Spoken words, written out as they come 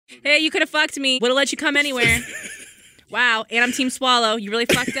Hey, you could have fucked me. Would have let you come anywhere. Wow, and I'm Team Swallow. You really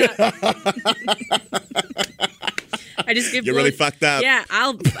fucked up. I just give. You're really fucked up. Yeah,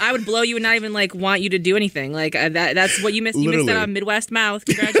 I would blow you and not even like want you to do anything. Like that's what you missed. You missed out on Midwest mouth.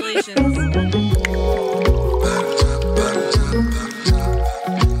 Congratulations.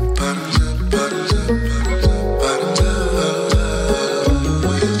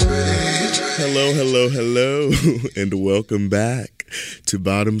 Hello, and welcome back to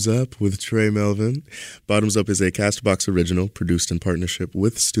Bottoms Up with Trey Melvin. Bottoms Up is a Castbox original produced in partnership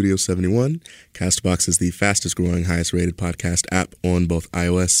with Studio 71. Castbox is the fastest growing, highest rated podcast app on both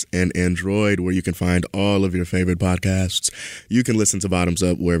iOS and Android, where you can find all of your favorite podcasts. You can listen to Bottoms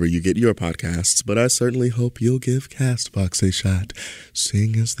Up wherever you get your podcasts, but I certainly hope you'll give Castbox a shot,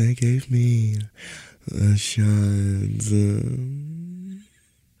 seeing as they gave me a shot.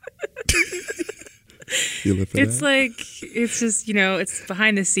 It's like, it's just, it's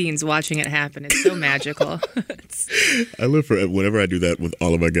behind the scenes watching it happen. It's so magical. I live for, whenever I do that with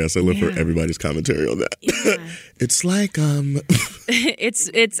all of my guests, I live for everybody's commentary on that. Yeah. It's like,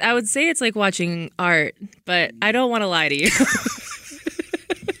 it's, I would say it's like watching art, but I don't want to lie to you.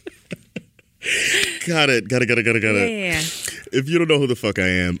 Got it. Yeah. If you don't know who the fuck I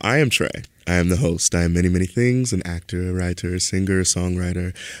am Trey. I am the host. I am many, many things: an actor, a writer, a singer, a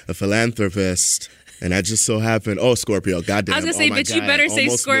songwriter, a philanthropist. And I just so happen, Scorpio, goddamn. I was going to say, bitch, you better say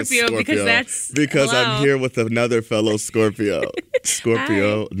Scorpio because I'm here with another fellow Scorpio.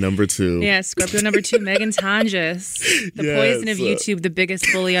 Scorpio number 2. Yeah, Scorpio number 2, Megan Tonjes. The poison of YouTube, the biggest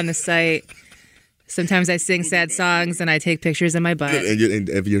bully on the site. Sometimes I sing sad songs and I take pictures of my butt. And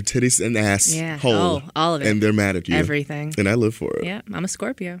of your titties and ass whole. All of it. And they're mad at you. Everything. And I live for it. Yeah, I'm a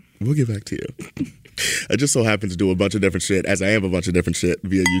Scorpio. We'll get back to you. I just so happen to do a bunch of different shit, as I am a bunch of different shit,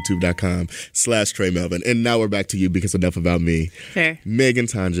 via youtube.com/Trey Melvin. And now we're back to you because enough about me. Fair. Megan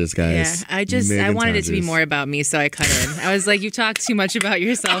Tonjes, guys. Yeah, I wanted it to be more about me, so I cut in. I was like, you talk too much about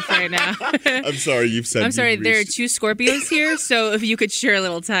yourself right now. I'm sorry, there are 2 Scorpios here, so if you could share a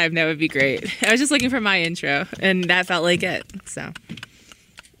little time, that would be great. I was just looking for my intro, and that felt like it, so...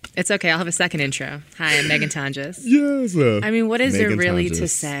 It's okay. I'll have a second intro. Hi, I'm Megan Tonjes. Yes. I mean, what is Megan there really Tonjes to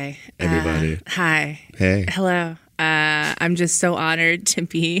say? Everybody. Hi. Hey. Hello. I'm just so honored to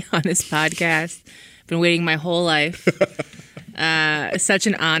be on this podcast. Been waiting my whole life. Such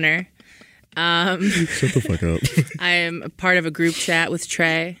an honor. Shut the fuck up. I am a part of a group chat with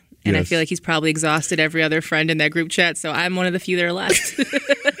Trey, and I feel like he's probably exhausted every other friend in that group chat, so I'm one of the few that are left.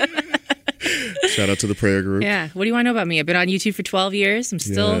 Shout out to the prayer group. Yeah. What do you want to know about me? I've been on YouTube for 12 years. I'm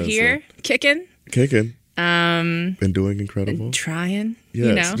still here, kicking. And doing incredible. And trying.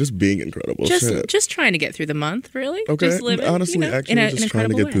 Yes, just being incredible. Just trying to get through the month, really. Okay. Just living, honestly, actually, just trying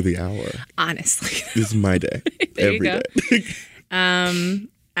to get through the hour. Honestly. This is my day. There every you go. Day.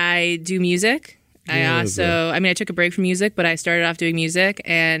 I do music. I took a break from music, but I started off doing music,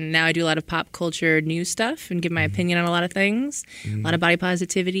 and now I do a lot of pop culture news stuff and give my opinion on a lot of things. A lot of body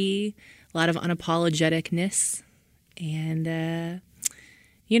positivity, a lot of unapologeticness, and,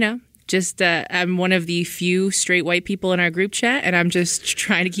 I'm one of the few straight white people in our group chat, and I'm just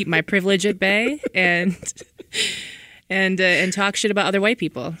trying to keep my privilege at bay and talk shit about other white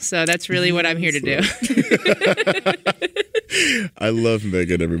people. So that's really what I'm here to do. I love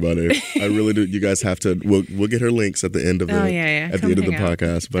Megan, everybody. I really do. You guys have to. We'll get her links at the end of the at the end of the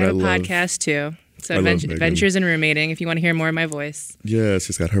podcast. But I love podcast too. So Adventures in Roommating. If you want to hear more of my voice. Yeah,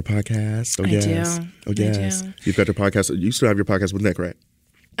 she's got her podcast. Oh I yes. do. Oh yes. You've got your podcast. You still have your podcast with Nick, right?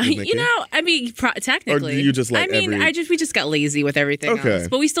 Technically. Or you just we just got lazy with everything else.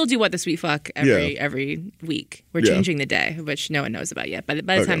 But we still do What the Sweet Fuck every week. We're changing the day, which no one knows about yet. By the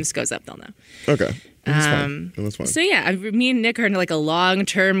time this goes up, they'll know. Okay. That's fine. So me and Nick are in like a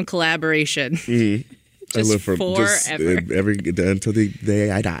long-term collaboration. Mm-hmm. I live for forever. Until the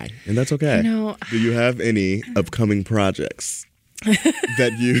day I die. And that's okay. Do you have any upcoming projects?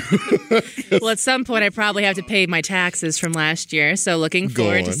 That you Well, at some point I probably have to pay my taxes from last year, so looking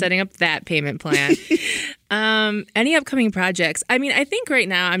forward to setting up that payment plan. Any upcoming projects? I mean, I think right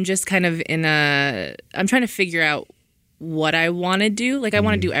now I'm just kind of I'm trying to figure out what I want to do. Like, I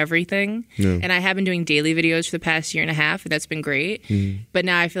want to do everything. Yeah. And I have been doing daily videos for the past year and a half, and that's been great. But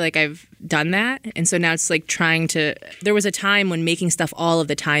now I feel like I've done that. And so now it's like there was a time when making stuff all of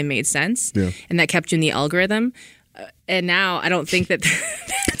the time made sense. Yeah. And that kept you in the algorithm. And now I don't think that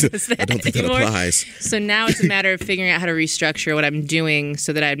does that I don't think anymore. That applies. So now it's a matter of figuring out how to restructure what I'm doing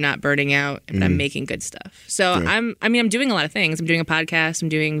so that I'm not burning out and I'm making good stuff. So I'm doing a lot of things. I'm doing a podcast. I'm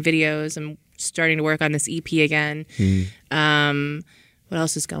doing videos. I'm starting to work on this EP again. what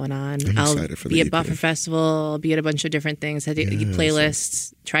else is going on? I'm excited for be the at EP. Buffer Festival. I'll be at a bunch of different things. I do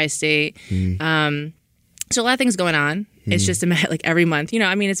playlists, Tri-State. So a lot of things going on. It's just like every month. You know,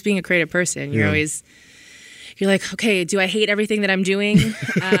 I mean, it's being a creative person. You're always... You're like, okay, do I hate everything that I'm doing? Do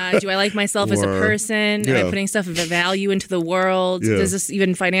I like myself as a person? Am I putting stuff of value into the world? Does this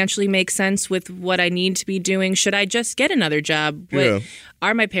even financially make sense with what I need to be doing? Should I just get another job?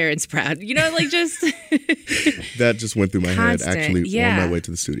 Are my parents proud? You know, like just... That just went through my head actually yeah. on my way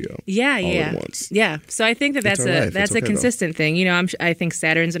to the studio. Yeah, all yeah. at once. Yeah. So I think that's It's a consistent thing. You know, I think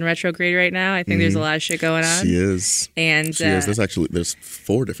Saturn's in retrograde right now. I think there's a lot of shit going on. She is. And she is. There's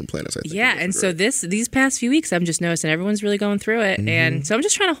 4 different planets, I think. Yeah, and so these past few weeks, I'm just noticing everyone's really going through it. And so I'm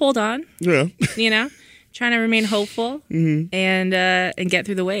just trying to hold on. Yeah. You know? Trying to remain hopeful and get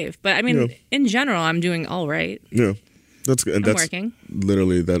through the wave. But I mean, in general, I'm doing all right. Yeah. That's good. And I'm working.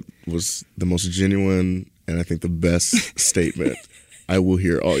 Literally, that was the most genuine and I think the best statement I will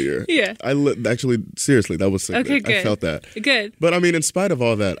hear all year. Yeah. Actually, seriously, that was okay. Good. I felt that. Good. But I mean, in spite of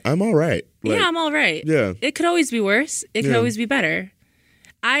all that, I'm all right. Like, yeah, I'm all right. Yeah. It could always be worse. It could always be better.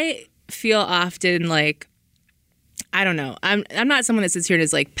 I feel often like, I don't know. I'm not someone that sits here and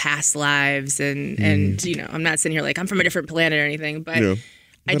is like past lives and you know, I'm not sitting here like I'm from a different planet or anything, but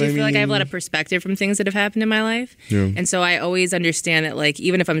I do feel like I have a lot of perspective from things that have happened in my life. Yeah. And so I always understand that like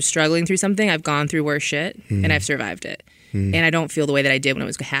even if I'm struggling through something, I've gone through worse shit and I've survived it. And I don't feel the way that I did when it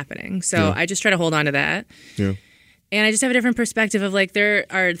was happening. So I just try to hold on to that. Yeah. And I just have a different perspective of like there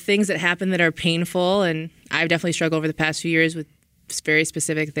are things that happen that are painful, and I've definitely struggled over the past few years with very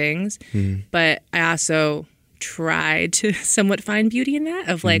specific things. But I also try to somewhat find beauty in that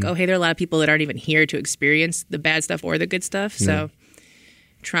of like, oh, hey, there are a lot of people that aren't even here to experience the bad stuff or the good stuff. So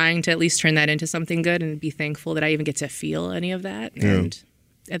trying to at least turn that into something good and be thankful that I even get to feel any of that. And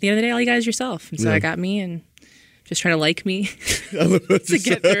at the end of the day, all you got is yourself. And so I got me and just trying to like me to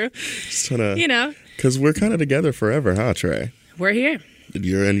get through. Just trying to, you know. Because we're kind of together forever, huh, Trey? We're here.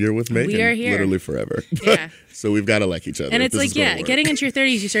 You're with Megan. We are here. Literally forever. Yeah. So we've got to like each other. And it's like, getting into your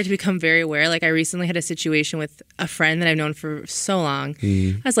 30s, you start to become very aware. Like I recently had a situation with a friend that I've known for so long.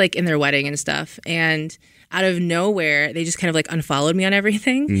 I was like in their wedding and stuff. And out of nowhere, they just kind of like unfollowed me on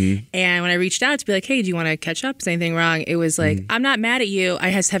everything. And when I reached out to be like, hey, do you want to catch up? Is anything wrong? It was like, I'm not mad at you.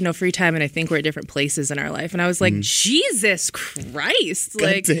 I just have no free time. And I think we're at different places in our life. And I was like, Jesus Christ. God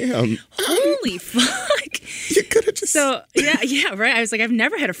like, damn. Holy fuck. You could have just... So, yeah, right. I was like, I've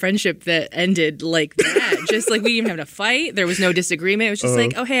never had a friendship that ended like that. Just like we didn't even have to fight. There was no disagreement. It was just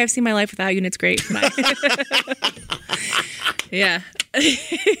like, oh, hey, I've seen my life without you and it's great. Bye. Yeah.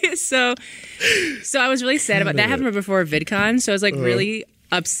 So I was really sad about that. Happened before VidCon. So I was like really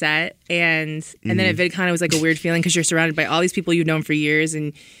upset. And then at VidCon, it was like a weird feeling because you're surrounded by all these people you've known for years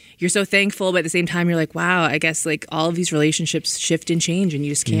and you're so thankful. But at the same time, you're like, wow, I guess like all of these relationships shift and change and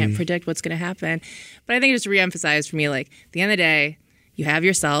you just can't predict what's going to happen. But I think it just reemphasized for me, like at the end of the day, you have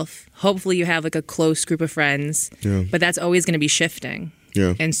yourself. Hopefully you have like a close group of friends, but that's always going to be shifting.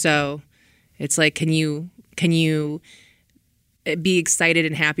 Yeah. And so it's like, can you be excited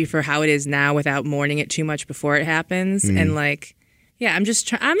and happy for how it is now without mourning it too much before it happens? And like, yeah, I'm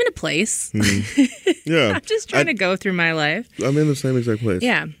just I'm in a place. Yeah. I'm just trying to go through my life. I'm in the same exact place.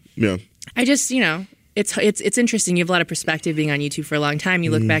 Yeah. Yeah. I just, you know, it's interesting. You have a lot of perspective being on YouTube for a long time.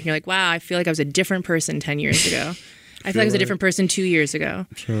 You look back and you're like, wow, I feel like I was a different person 10 years ago. I feel like I was a different person 2 years ago.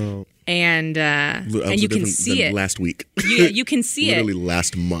 And you can see it. Last week. You can see Literally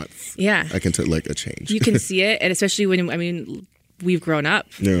last month. Yeah. I can tell like a change. You can see it. And especially when, I mean, we've grown up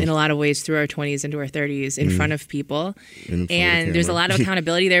in a lot of ways through our 20s into our 30s in front of people. And there's a lot of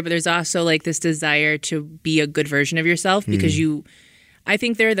accountability there, but there's also like this desire to be a good version of yourself because I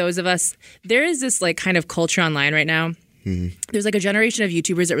think there are those of us, there is this like kind of culture online right now. There's like a generation of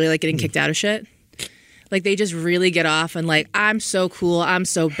YouTubers that really like getting kicked out of shit. Like they just really get off and like, I'm so cool, I'm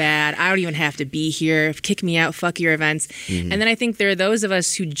so bad, I don't even have to be here, kick me out, fuck your events. And then I think there are those of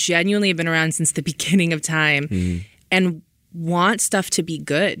us who genuinely have been around since the beginning of time and want stuff to be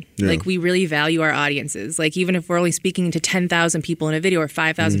good. Like we really value our audiences. Like even if we're only speaking to 10,000 people in a video or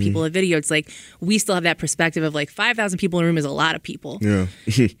 5,000 people in a video, it's like we still have that perspective of like 5,000 people in a room is a lot of people. Yeah.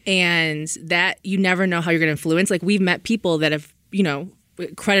 And that you never know how you're going to influence. Like we've met people that have, you know,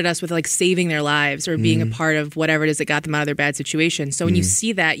 credit us with like saving their lives or being a part of whatever it is that got them out of their bad situation. So when you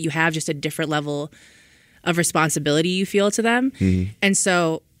see that, you have just a different level of responsibility you feel to them. And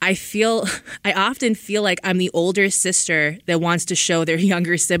so I often feel like I'm the older sister that wants to show their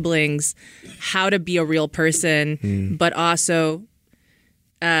younger siblings how to be a real person, but also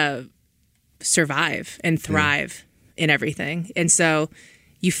survive and thrive in everything. And so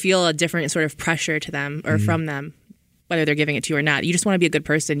you feel a different sort of pressure to them or from them whether they're giving it to you or not. You just want to be a good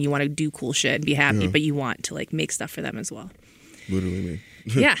person. You want to do cool shit and be happy, but you want to like make stuff for them as well. Literally me.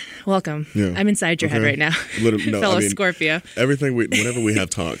 Yeah, welcome. Yeah. I'm inside your head right now. Fellow Scorpio. Everything whenever we have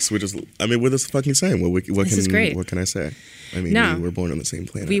talks, we're the fucking same. This is great. What can I say? I mean, we were born on the same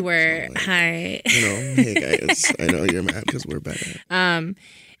planet. We were. So hi. Hey guys. I know you're mad because we're better.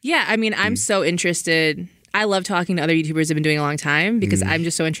 Yeah, I mean, I'm so interested. I love talking to other YouTubers who've been doing it a long time because I'm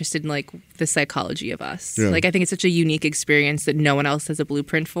just so interested in like the psychology of us. Yeah. Like I think it's such a unique experience that no one else has a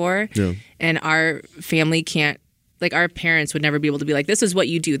blueprint for. Yeah. And our family can't, like our parents would never be able to be like, this is what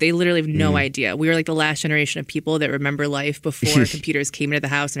you do. They literally have no idea. We were like the last generation of people that remember life before computers came into the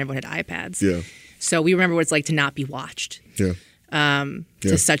house and everyone had iPads. Yeah. So we remember what it's like to not be watched. Yeah.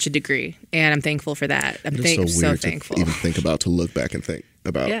 To such a degree. And I'm thankful for that. I'm so thankful. To even think about, to look back and think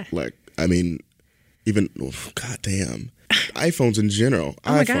about like, I mean, even, goddamn, iPhones in general.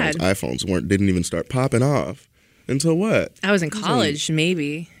 Oh my God. iPhones didn't even start popping off until what? I was in college,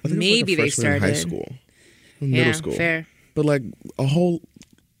 maybe. Maybe they started. In high school. Middle school. Fair. But like a whole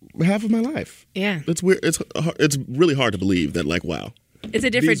half of my life. Yeah. It's weird. It's really hard to believe that like, wow. It's a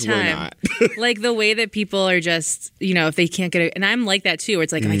different time. Like the way that people are just, if they can't get and I'm like that too, where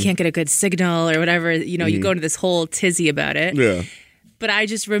it's like, I can't get a good signal or whatever, you go into this whole tizzy about it. Yeah. But I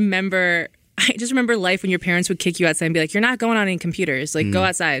just remember life when your parents would kick you outside and be like, you're not going on any computers. Like, go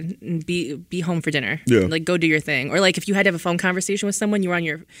outside and be home for dinner. Yeah. Like, go do your thing. Or, like, if you had to have a phone conversation with someone, you were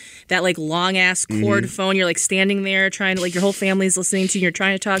on that, like, long-ass cord phone. You're, like, standing there trying to, like, your whole family's listening to you. And you're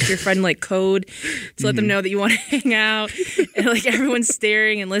trying to talk to your friend, like, code to let them know that you want to hang out. And, like, everyone's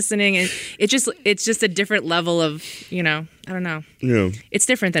staring and listening. And it's just a different level of, I don't know. Yeah. It's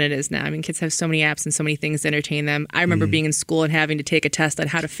different than it is now. I mean, kids have so many apps and so many things to entertain them. I remember being in school and having to take a test on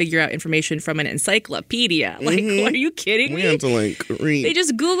how to figure out information from an encyclopedia. Like, are you kidding me? We have to, like, read. They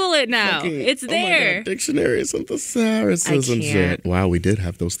just Google it now. It's there. Oh my God, dictionaries and thesauruses and shit. Wow, we did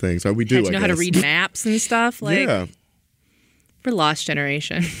have those things. Or we do, I guess. How to read maps and stuff. Like, yeah. We're lost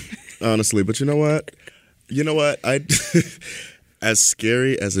generation. Honestly, but you know what? As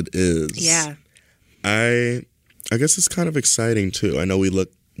scary as it is. Yeah. I guess it's kind of exciting too. I know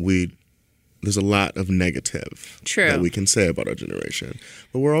there's a lot of negative that we can say about our generation,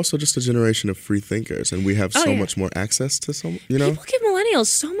 but we're also just a generation of free thinkers, and we have so much more access to People give millennials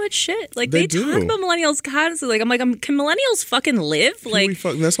so much shit. Like they talk about millennials constantly. Like I'm like, can millennials fucking live? Like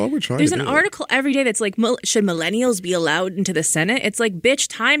that's all we're trying to do. There's an article every day that's like, should millennials be allowed into the Senate? It's like, bitch,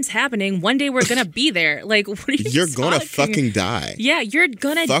 time's happening. One day we're gonna be there. Like, what are you? You're gonna fucking die. Yeah, you're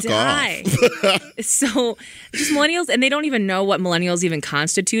gonna die. So just millennials, and they don't even know what millennials even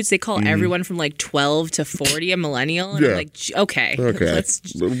constitutes. They call everyone from like 12 to 40 a millennial, and I'm like, okay. Let's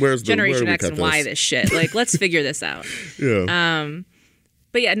Generation X and Y this shit. Like, let's figure this out. Yeah.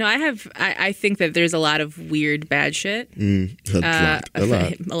 But yeah, no, I think that there's a lot of weird, bad shit. A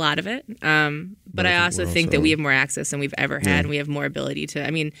lot of it. But I also think that we have more access than we've ever had, and we have more ability to.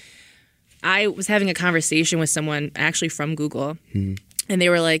 I mean, I was having a conversation with someone actually from Google. And they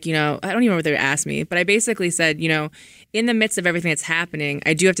were like, I don't even know what they asked me, but I basically said, in the midst of everything that's happening,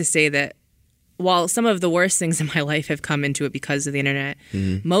 I do have to say that while some of the worst things in my life have come into it because of the internet,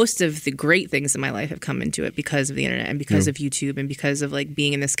 most of the great things in my life have come into it because of the internet and because of YouTube and because of like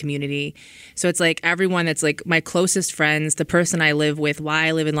being in this community. So it's like everyone that's like my closest friends, the person I live with, why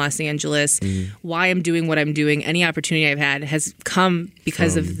I live in Los Angeles, why I'm doing what I'm doing, any opportunity I've had has come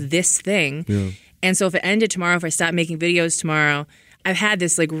because of this thing. Yeah. And so if it ended tomorrow, if I stopped making videos tomorrow, I've had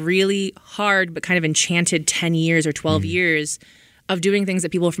this like really hard but kind of enchanted 10 years or 12 years of doing things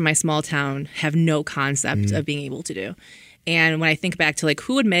that people from my small town have no concept of being able to do. And when I think back to like,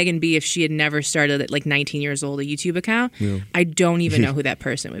 who would Megan be if she had never started at like 19 years old a YouTube account? Yeah. I don't even know who that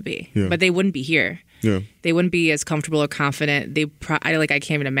person would be. Yeah. But they wouldn't be here. Yeah. They wouldn't be as comfortable or confident. I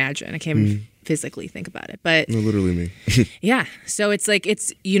can't even imagine. I can't even physically think about it. But no, literally me. Yeah. So it's like,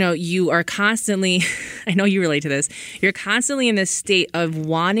 you are constantly, I know you relate to this, you're constantly in this state of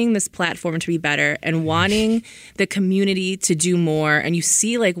wanting this platform to be better and wanting the community to do more. And you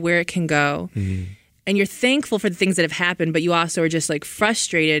see like where it can go. And you're thankful for the things that have happened, but you also are just like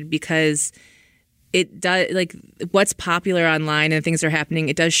frustrated because it does, like what's popular online and things that are happening,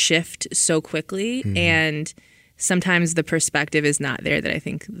 it does shift so quickly. And sometimes the perspective is not there that I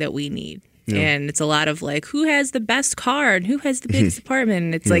think that we need. Yeah. And it's a lot of like, who has the best car and who has the biggest apartment?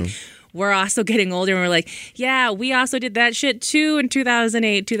 And it's like, we're also getting older and we're like, yeah, we also did that shit too in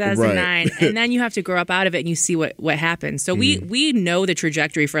 2008, 2009. Right. And then you have to grow up out of it and you see what happens. So we know the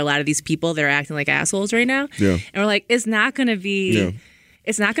trajectory for a lot of these people that are acting like assholes right now. Yeah. And we're like, it's not going to be...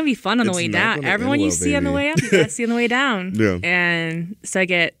 It's not going to be fun on the way down. Everyone you see on the way up, you got to see on the way down. Yeah. And so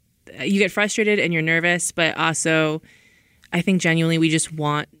you get frustrated and you're nervous, but also I think genuinely we just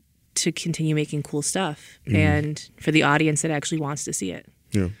want to continue making cool stuff and for the audience that actually wants to see it.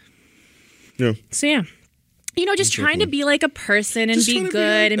 Yeah. Yeah. So yeah. Just trying to be like a person and be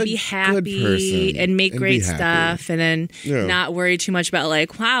good and be happy and make great stuff and then not worry too much about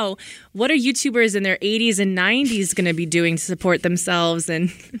like, wow, what are YouTubers in their 80s and 90s going to be doing to support themselves?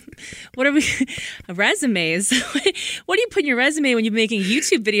 And what are we, resumes? What do you put in your resume when you're making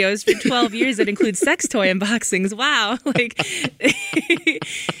YouTube videos for 12 years that include sex toy unboxings? Wow.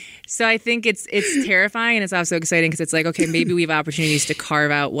 So I think it's terrifying and it's also exciting because it's like, okay, maybe we have opportunities to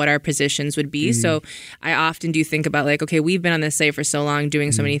carve out what our positions would be. So I often do think about like, okay, we've been on this site for so long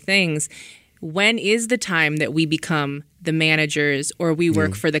doing so many things. When is the time that we become the managers or we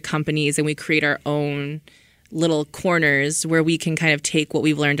work for the companies and we create our own little corners where we can kind of take what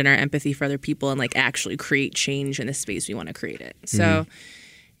we've learned in our empathy for other people and like actually create change in the space we want to create it. So,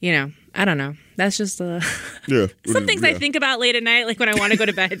 I don't know. That's just some things I think about late at night, like when I want to go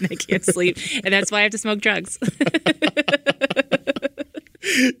to bed and I can't sleep. And that's why I have to smoke drugs.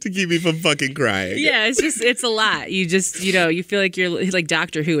 To keep me from fucking crying. Yeah, it's a lot. You just, you feel like you're like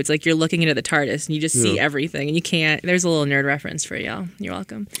Doctor Who. It's like you're looking into the TARDIS and you just see everything and you can't. There's a little nerd reference for y'all. You're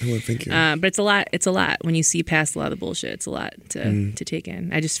welcome. Well, thank you. But it's a lot. It's a lot. When you see past a lot of the bullshit, it's a lot to take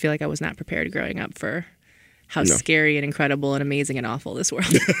in. I just feel like I was not prepared growing up for how scary and incredible and amazing and awful this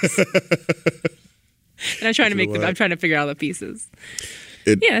world is. And I'm trying to I'm trying to figure out the pieces.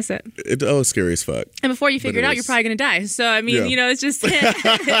 That's it. It's scary as fuck. And before you figure it out, you're probably going to die. So, I mean, it's just...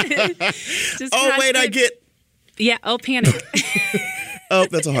 just I get... Yeah, panic.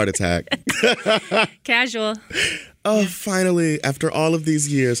 That's a heart attack. Casual. Finally, after all of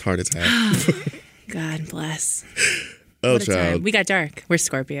these years, heart attack. God bless. Oh, what a child. time. We got dark. We're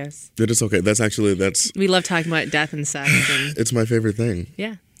Scorpios. It is okay. That's... We love talking about death and sex. And, it's my favorite thing.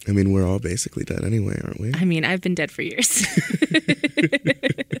 Yeah. I mean, we're all basically dead anyway, aren't we? I mean, I've been dead for years.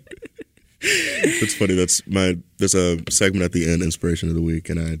 It's funny. There's a segment at the end, Inspiration of the Week,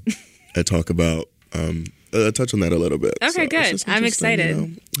 and I talk about... I touch on that a little bit. Okay, good. I'm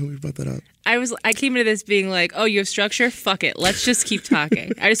excited. We brought that up. I came into this being like, oh, you have structure? Fuck it. Let's just keep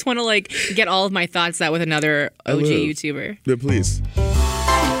talking. I just want to get all of my thoughts out with another OG YouTuber. Yeah, please.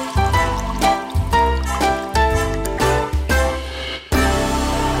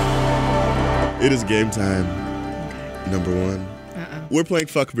 It is game time. Okay. Number one. We're playing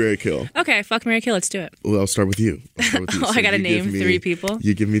Fuck, Marry, Kill. Okay, Fuck, Marry, Kill. Let's do it. Well, I'll start with you. So I got to name 3 people?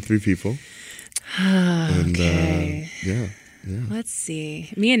 You give me 3 people. Okay. Yeah. Let's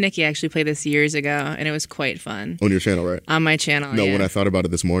see. Me and Nikki actually played this years ago, and it was quite fun. On your channel, right? On my channel, No, when I thought about it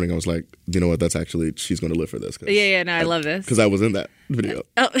this morning, I was like, you know what? That's actually, she's going to live for this. I love this. Because I was in that video.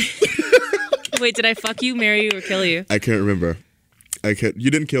 Oh. Wait, did I fuck you, marry you, or kill you? I can't remember. You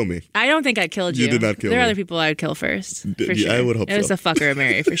didn't kill me. I don't think I killed you. You did not kill me. There are other people I would kill first. For sure. I would hope so. It was a fuck or a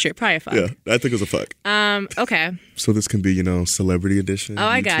marry, for sure. Probably a fuck. Yeah, I think it was a fuck. Okay. So this can be, Celebrity edition. Oh,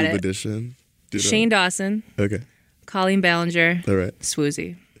 I got YouTube it. edition. Shane Dawson. Okay. Colleen Ballinger. All right.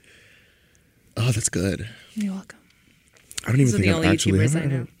 Swoozie. Oh, that's good. You're welcome. I don't even think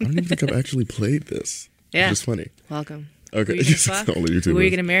I've actually played this. Yeah. It's just funny. Welcome. Okay. Who are you gonna fuck? Only YouTubers. Who are you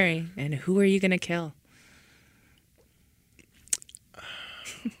going to marry? And who are you going to kill?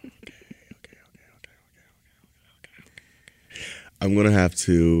 I'm going to have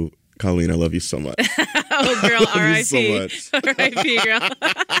to... Colleen, I love you so much. Oh, girl, R.I.P. so much. R.I.P., girl.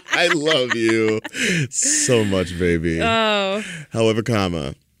 I love you so much, baby. Oh. However,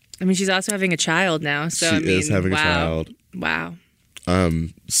 comma. I mean, she's also having a child now. So she is having a child. Wow. So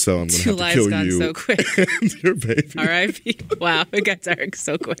I'm going to have to kill gone you. So quick. And your baby. R.I.P. Wow, it got dark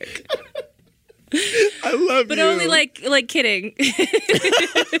so quick. I love but you. But only like kidding.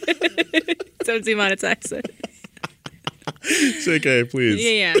 Don't demonetize it. JK, please.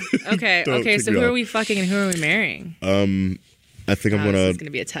 Yeah. Okay. Okay. So who are we fucking and who are we marrying? I think I'm gonna. This is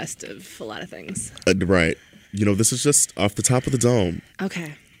gonna be a test of a lot of things. Right. This is just off the top of the dome.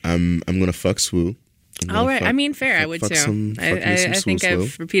 Okay. I'm gonna fuck Swoo. All right. I mean, fair. I would too. I think Swoo.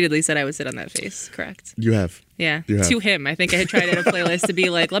 I've repeatedly said I would sit on that face. Correct. You have. Yeah. You have. To him, I think I had tried in a playlist to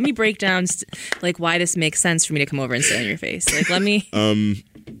be like, let me break down why this makes sense for me to come over and sit on your face. Like, let me.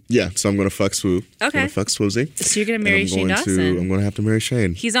 Yeah, so I'm going to fuck Swoo. Okay. I'm going to fuck Swoozie. So you're going to marry Shane Dawson. I'm going to have to marry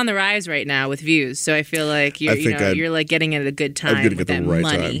Shane. He's on the rise right now with views, so I feel like you're getting at a good time with that right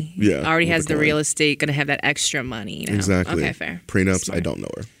money. Time. Yeah. Already has the real estate, going to have that extra money. Exactly. Okay, fair. Prenups, Smart. I don't know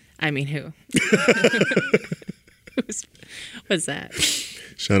her. I mean, who? What's that?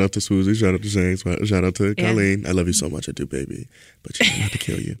 Shout out to Swoozie, shout out to Shane, shout out to Colleen. I love you so much, I do, baby. But you don't have to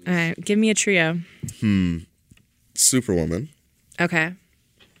kill you. All right, give me a trio. Superwoman. Okay.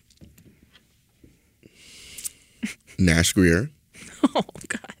 Nash Grier. Oh,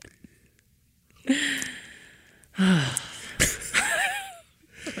 God.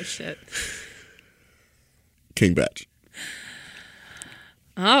 Oh, shit. King Batch.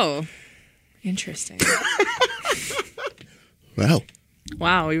 Oh, interesting.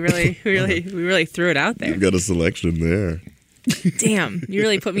 Wow, we really threw it out there. You've got a selection there. Damn, you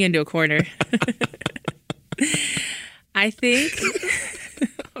really put me into a corner. I think.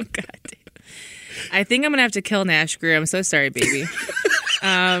 Oh, God damn. I think I'm gonna have to kill Nash Grier. I'm so sorry, baby.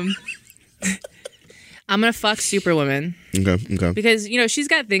 I'm gonna fuck Superwoman. Okay. Because, she's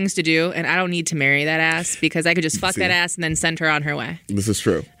got things to do, and I don't need to marry that ass because I could just fuck that ass and then send her on her way. This is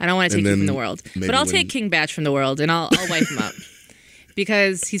true. I don't want to take you from the world. But I'll take King Batch from the world, and I'll wipe him up.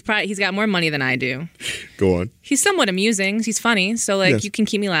 Because he's got more money than I do. Go on. He's somewhat amusing. He's funny, so yes. You can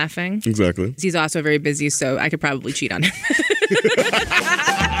keep me laughing. Exactly. He's also very busy, so I could probably cheat on him.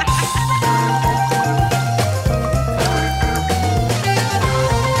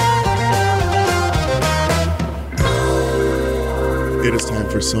 It is time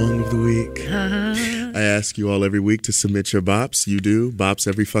for Song of the Week. I ask you all every week to submit your bops. You do. Bops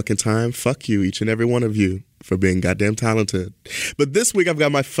every fucking time. Fuck you, each and every one of you, for being goddamn talented. But this week I've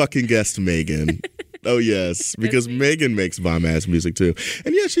got my fucking guest, Megan. Oh, yes. Because Megan makes bomb-ass music, too.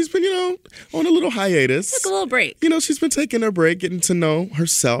 And yeah, she's been, on a little hiatus. Took a little break. She's been taking her break, getting to know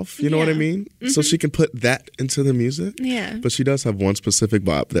herself. You know what I mean? Mm-hmm. So she can put that into the music. Yeah. But she does have one specific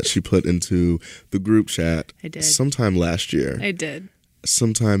bop that she put into the group chat. I did. Sometime last year. I did.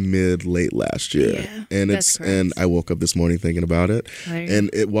 Sometime late last year. Yeah, and I woke up this morning thinking about it. And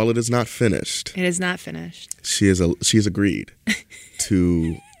while it is not finished. It is not finished. She has agreed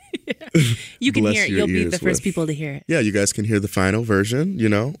to You can hear it. You'll be the first people to hear it. Yeah, you guys can hear the final version,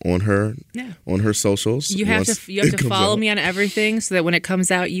 on her socials. You have to follow me on everything so that when it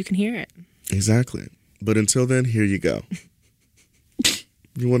comes out you can hear it. Exactly. But until then, here you go.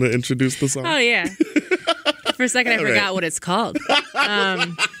 You want to introduce the song? Oh yeah. For a second, I forgot what it's called.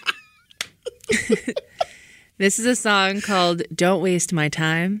 This is a song called Don't Waste My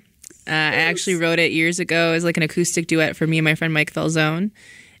Time. I actually wrote it years ago as like an acoustic duet for me and my friend Mike Falzone.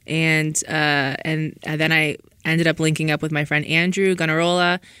 And then I ended up linking up with my friend Andrew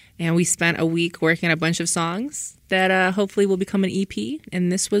Gunnarola, and we spent a week working on a bunch of songs that hopefully will become an EP.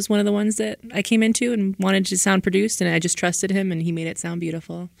 And this was one of the ones that I came into and wanted to sound produced, and I just trusted him, and he made it sound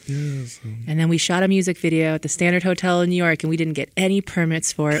beautiful. Yes. And then we shot a music video at the Standard Hotel in New York, and we didn't get any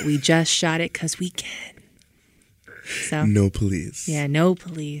permits for it. We just shot it because we can. So no police. Yeah, no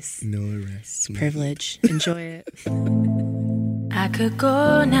police. No arrests. Privilege. Enjoy it. I could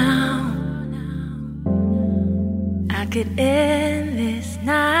go now. I could end this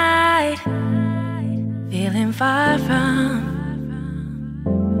night feeling far from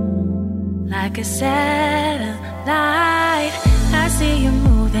like a satellite. I see you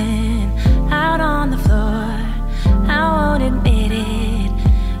moving out on the floor. I won't admit it,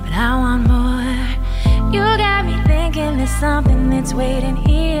 but I want more. You got me thinking there's something that's waiting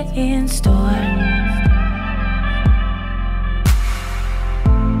here in store.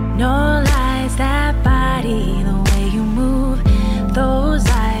 No lies, that body, the way you move, those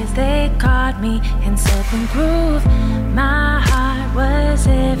eyes, they caught me in something groove. My heart was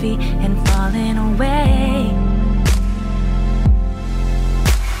heavy and falling away.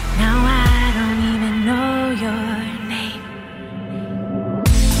 Now I don't even know your name.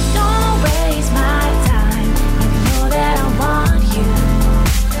 Don't waste my time, you know that I want you.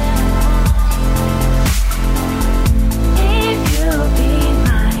 If you'll be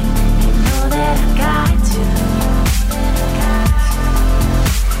that I got to.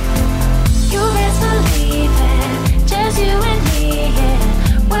 You best believe that, just you and me, yeah,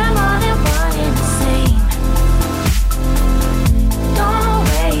 we're more than one and the same. Don't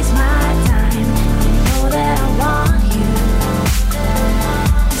waste my time, you know that I want you to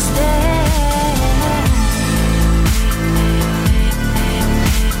stay.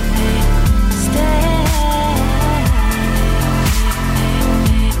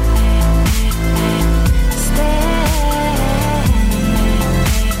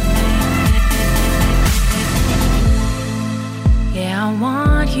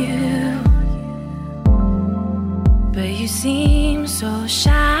 You seem so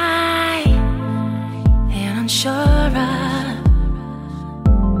shy and unsure of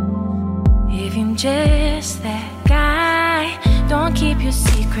if you're just that guy. Don't keep your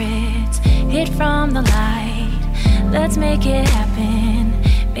secrets hid from the light. Let's make it happen,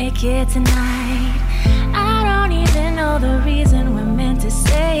 make it tonight. I don't even know the reason we're meant to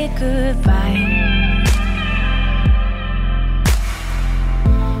say goodbye.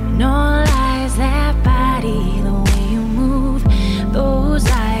 No lies, that body, the way you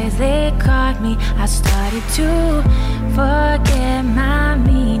started to forget my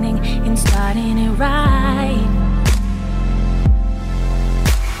meaning in starting it right.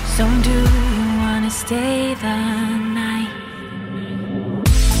 So do you wanna stay the night?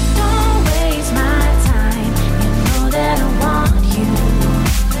 Don't waste my time, you know that I want you.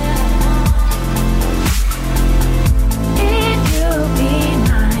 If you'll be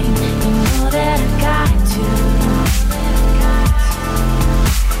mine, you know that I got to.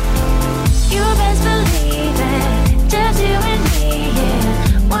 You best believe it, just you and me,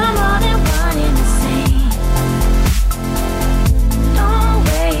 yeah. One more than one in the same. Don't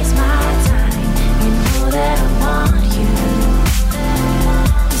waste my time, you know that I want you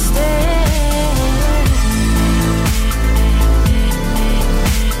to stay.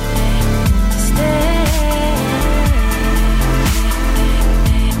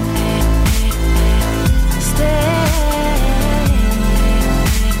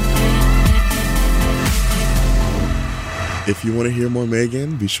 If you want to hear more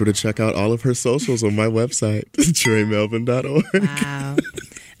Megan, be sure to check out all of her socials on my website, TreyMelvin.org. Wow.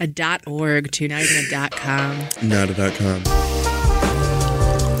 A .org too, not even a .com. Not a .com.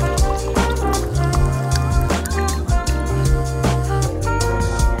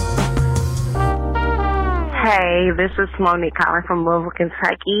 Hey, this is Monique calling from Louisville,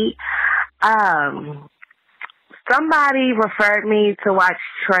 Kentucky. Somebody referred me to watch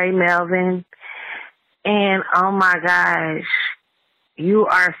Trey Melvin, and oh my gosh, you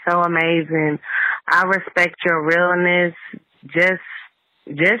are so amazing. I respect your realness, just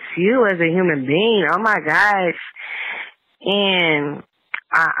you as a human being. Oh my gosh. And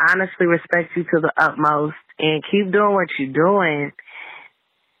I honestly respect you to the utmost, and keep doing what you're doing.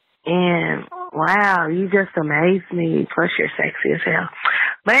 And wow, you just amaze me. Plus, you're sexy as hell.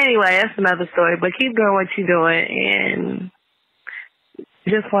 But anyway, that's another story. But keep doing what you're doing, and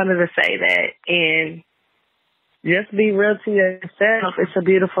just wanted to say that. And just be real to yourself. It's a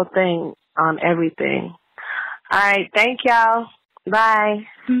beautiful thing on everything. All right, thank y'all. Bye.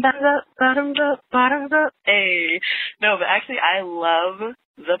 Bottoms up. Hey. No, but actually, I love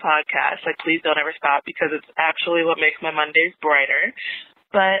the podcast. Like, please don't ever stop, because it's actually what makes my Mondays brighter.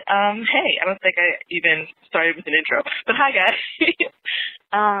 But, hey, I don't think I even started with an intro. But hi, guys.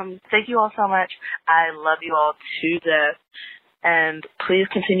 Thank you all so much. I love you all to death. And please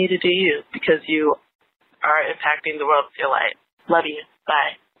continue to do you, because you are impacting the world with your light. Love you.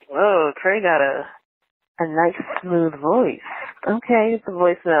 Bye. Whoa, Trey got a nice, smooth voice. Okay, the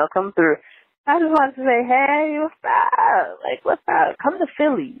voicemail come through. I just wanted to say, hey, what's up? Like, what's up? Come to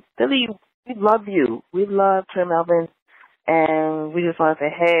Philly. Philly, we love you. We love Trey Melvin. And we just want to say,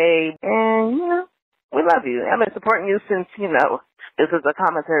 hey, and, you know, we love you. I've been supporting you since, you know, this is a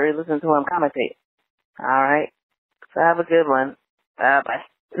commentary. Listen to him commentate. All right. So have a good one. Bye.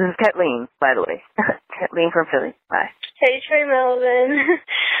 This is Kathleen, by the way. Kathleen from Philly. Bye. Hey, Trey Melvin.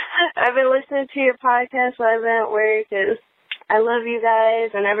 I've been listening to your podcast while I've been at work. I love you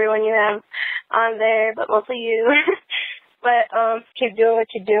guys and everyone you have on there, but mostly you. But keep doing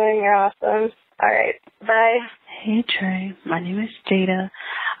what you're doing. You're awesome. All right. Bye. Hey, Trey. My name is Jada.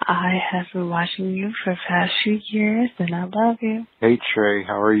 I have been watching you for the past few years, and I love you. Hey, Trey.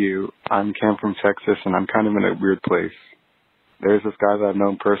 How are you? I'm Cam from Texas, and I'm kind of in a weird place. There's this guy that I've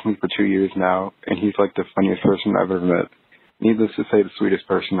known personally for 2 years now, and he's like the funniest person I've ever met. Needless to say, the sweetest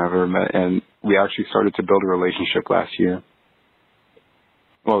person I've ever met, and we actually started to build a relationship last year.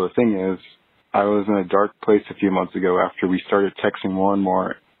 Well, the thing is, I was in a dark place a few months ago after we started texting more and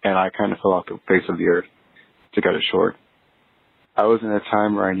more, and I kind of fell off the face of the earth, to cut it short. I was in a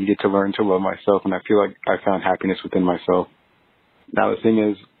time where I needed to learn to love myself, and I feel like I found happiness within myself. Now, the thing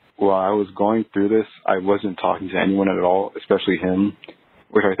is, while I was going through this, I wasn't talking to anyone at all, especially him,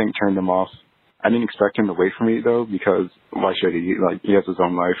 which I think turned him off. I didn't expect him to wait for me, though, because why should he? Like, he has his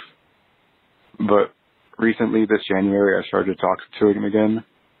own life. But recently, this January, I started to talk to him again,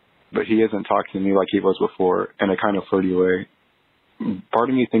 but he isn't talking to me like he was before, in a kind of flirty way. Part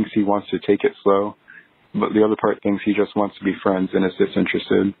of me thinks he wants to take it slow, but the other part thinks he just wants to be friends and is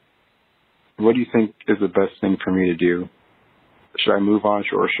disinterested. What do you think is the best thing for me to do? Should I move on,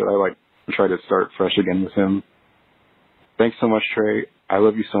 or should I, try to start fresh again with him? Thanks so much, Trey. I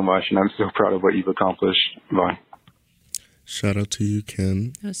love you so much, and I'm so proud of what you've accomplished. Bye. Shout out to you,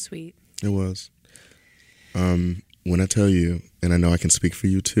 Ken. That was sweet. It was. When I tell you, and I know I can speak for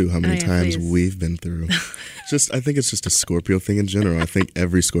you too, how many times we've been through. I think it's just a Scorpio thing in general. I think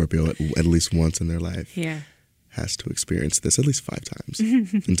every Scorpio at least once in their life has to experience this at least 5 times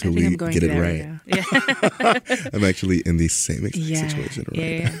until we get it right. Yeah. I'm actually in the same exact situation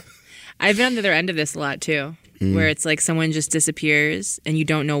right now. I've been on the other end of this a lot too. where it's like someone just disappears and you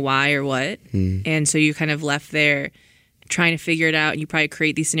don't know why or what. And so you're kind of left there trying to figure it out, and you probably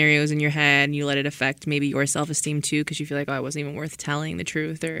create these scenarios in your head and you let it affect maybe your self-esteem too, because you feel like, oh, I wasn't even worth telling the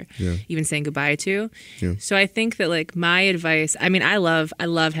truth or even saying goodbye to. So I think that like my advice, I mean, I love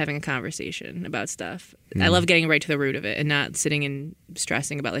having a conversation about stuff. I love getting right to the root of it and not sitting and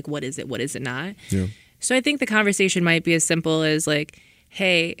stressing about like, what is it not. So I think the conversation might be as simple as like,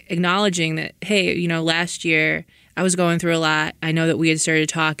 hey, acknowledging that, hey, you know, last year I was going through a lot. I know that we had started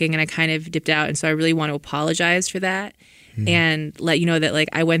talking and I kind of dipped out, and so I really want to apologize for that. And let you know that like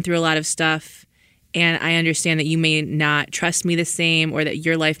I went through a lot of stuff, and I understand that you may not trust me the same, or that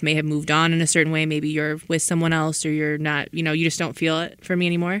your life may have moved on in a certain way. Maybe you're with someone else, or you're not, you know, you just don't feel it for me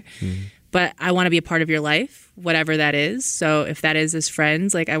anymore. But I want to be a part of your life, whatever that is. So if that is as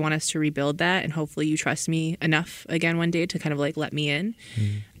friends, like I want us to rebuild that, and hopefully you trust me enough again one day to kind of like let me in.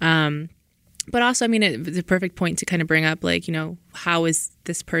 But also, I mean, it's a perfect point to kind of bring up, like, you know, how is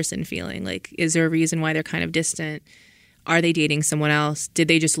this person feeling? Like, is there a reason why they're kind of distant? Are they dating someone else? Did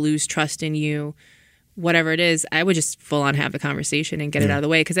they just lose trust in you? Whatever it is, I would just full on have the conversation and get it out of the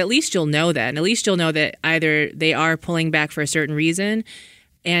way, because at least you'll know that. And at least you'll know that either they are pulling back for a certain reason,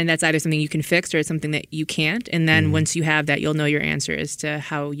 and that's either something you can fix or it's something that you can't. And then once you have that, you'll know your answer as to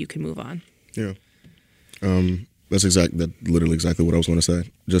how you can move on. Yeah. That's literally exactly what I was going to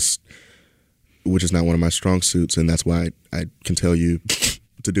say. Just, which is not one of my strong suits, and that's why I can tell you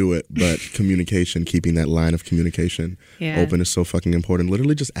to do it, but communication, keeping that line of communication open is so fucking important.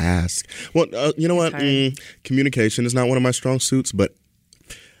 Literally just ask. Well, you know what? Communication is not one of my strong suits, but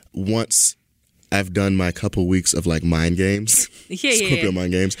once I've done my couple weeks of like mind games, Scorpio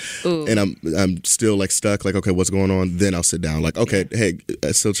mind games, and I'm still like stuck, like, okay, what's going on? Then I'll sit down, like, okay, hey,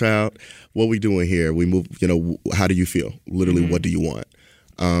 still child, what we doing here? We move, you know, how do you feel? Literally, what do you want?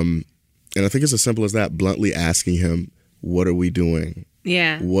 And I think it's as simple as that, bluntly asking him, what are we doing?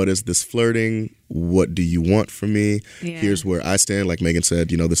 What is this flirting? What do you want from me? Here's where I stand. Like Megan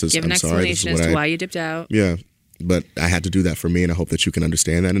said, you know, this is, give an explanation as to why you dipped out. But I had to do that for me, and I hope that you can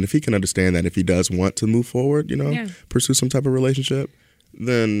understand that. And if he can understand that, if he does want to move forward, you know, pursue some type of relationship,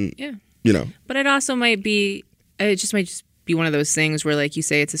 then, you know. But it also might be, it just might just be one of those things where, like you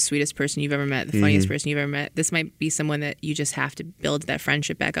say, it's the sweetest person you've ever met, the funniest person you've ever met. This might be someone that you just have to build that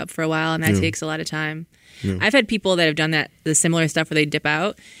friendship back up for a while, and that takes a lot of time. I've had people that have done that, the similar stuff where they dip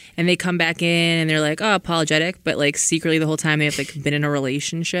out and they come back in and they're like, oh, apologetic, but like secretly the whole time they've like been in a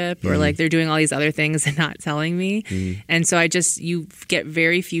relationship or like they're doing all these other things and not telling me. And so you get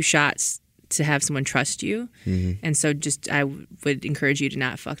very few shots to have someone trust you. And so I would encourage you to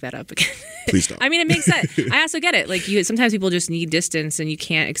not fuck that up again. Please don't. I mean, it makes sense. I also get it. Like sometimes people just need distance and you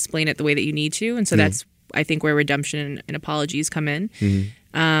can't explain it the way that you need to. And so that's, I think, where redemption and apologies come in.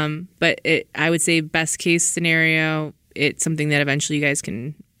 But I would say best case scenario, it's something that eventually you guys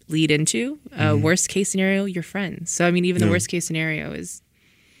can lead into. Worst case scenario, you're friends. So, I mean, even the worst case scenario is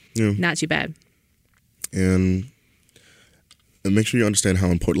not too bad. And make sure you understand how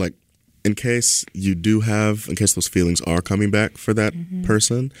important, like, in case those feelings are coming back for that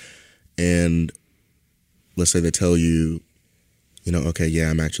person, and let's say they tell you, you know, okay, yeah,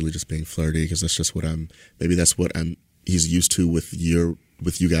 I'm actually just being flirty because that's just what he's used to with you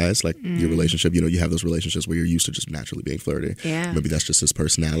guys, like your relationship. You know, you have those relationships where you're used to just naturally being flirty. Maybe that's just his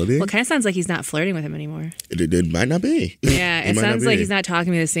personality. Well, it kind of sounds like he's not flirting with him anymore. It might not be. Yeah, it sounds like he's not talking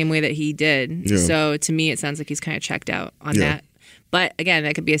to me the same way that he did. So to me, it sounds like he's kind of checked out on that. But again,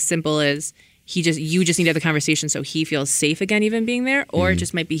 that could be as simple as you just need to have the conversation so he feels safe again, even being there, or it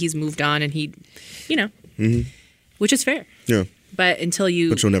just might be he's moved on and he, you know, which is fair. But until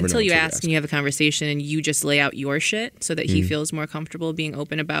you ask and you have a conversation and you just lay out your shit so that he feels more comfortable being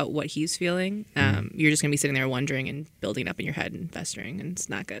open about what he's feeling, you're just going to be sitting there wondering and building up in your head and festering, and it's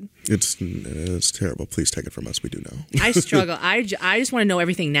not good. It's terrible. Please take it from us. We do know. I struggle. I just want to know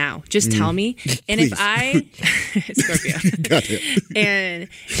everything now. Just tell me. And if I... Scorpio. Got it. And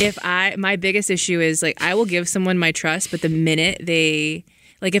if my biggest issue is, like, I will give someone my trust, but the minute they...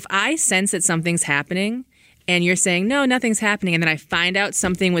 Like, if I sense that something's happening... and you're saying, no, nothing's happening, and then I find out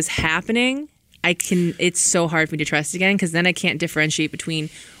something was happening, it's so hard for me to trust again, because then I can't differentiate between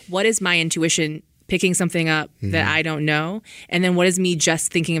what is my intuition picking something up that I don't know, and then what is me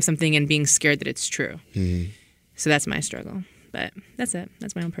just thinking of something and being scared that it's true. So that's my struggle. But that's it.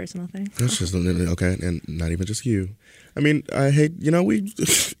 That's my own personal thing. That's just, okay, and not even just you. I mean, I hate, you know,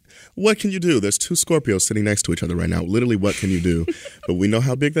 what can you do? There's two Scorpios sitting next to each other right now. Literally, what can you do? But we know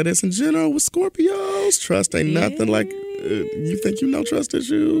how big that is in general with Scorpios. Trust ain't nothing like, you think you know trust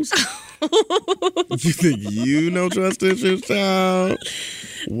issues? You think you know trust issues, child?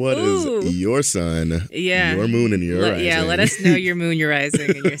 What Ooh. is your sun, Yeah. your moon, and your rising? Yeah, let us know your moon, your rising,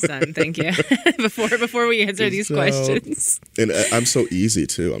 and your sun. Thank you. before we answer these questions. And I'm so easy,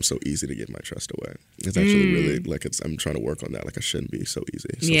 too. I'm so easy to give my trust away. It's actually really, like, I'm trying to work on that. Like, I shouldn't be so easy.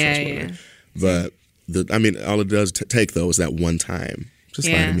 So Yeah. But, all it does take, though, is that one time. Just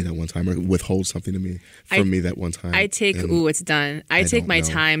lie to me that one time or withhold something to me from me that one time. I take, it's done. I take my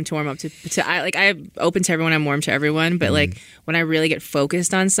time to warm up to I'm open to everyone, I'm warm to everyone. But like when I really get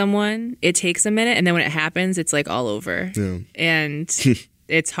focused on someone, it takes a minute. And then when it happens, it's like all over. Yeah. And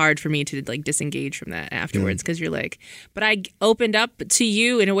it's hard for me to like disengage from that afterwards because you're like, but I opened up to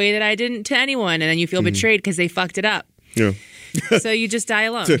you in a way that I didn't to anyone. And then you feel betrayed because they fucked it up. Yeah. So you just die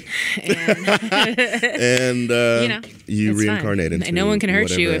alone. And you reincarnate into and no one can hurt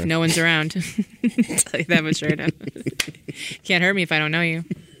you whatever. if no one's around. I'll tell you that much right now. Can't hurt me if I don't know you.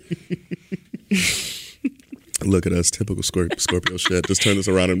 Look at us, typical Scorpio shit. Just turn this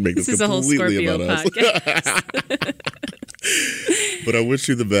around and make this is a whole completely Scorpio about us. podcast. But I wish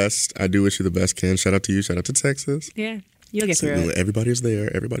you the best. I do wish you the best, Ken. Shout out to you. Shout out to Texas. Yeah. You'll get through it. Everybody's there.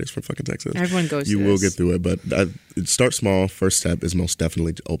 Everybody's from fucking Texas. Everyone goes You through will this. get through it, but start small. First step is most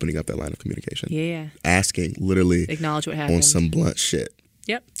definitely opening up that line of communication. Yeah. Asking, literally. Acknowledge what happened. On some blunt shit.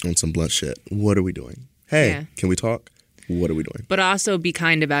 Yep. On some blunt shit. What are we doing? Hey, Yeah. can we talk? What are we doing? But also be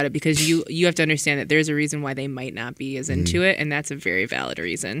kind about it because you have to understand that there's a reason why they might not be as into it, and that's a very valid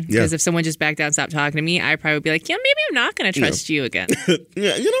reason. Because if someone just backed down and stopped talking to me, I'd probably be like, yeah, maybe I'm not going to trust you again.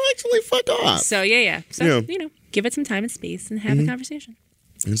 Yeah, actually, fuck off. So, yeah. So, give it some time and space and have a conversation.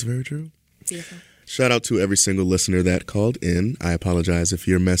 It's very true. Beautiful. Shout out to every single listener that called in. I apologize if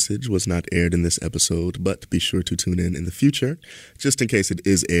your message was not aired in this episode, but be sure to tune in the future, just in case it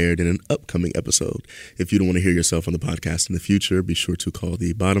is aired in an upcoming episode. If you don't want to hear yourself on the podcast in the future, be sure to call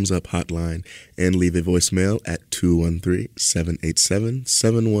the Bottoms Up hotline and leave a voicemail at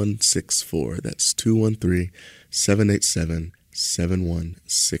 213-787-7164. That's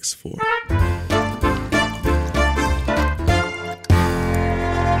 213-787-7164.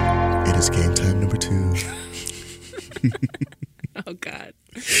 It is game time number 2. Oh, God.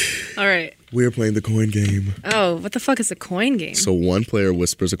 All right. We are playing the coin game. Oh, what the fuck is a coin game? So one player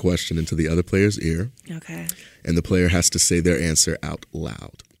whispers a question into the other player's ear. Okay. And the player has to say their answer out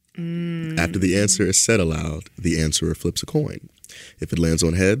loud. After the answer is said aloud, the answerer flips a coin. If it lands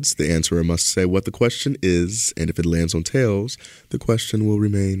on heads, the answerer must say what the question is, and if it lands on tails, the question will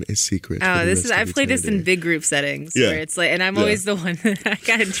remain a secret. Oh, I've played this in big group settings where it's like, and I'm always the one that I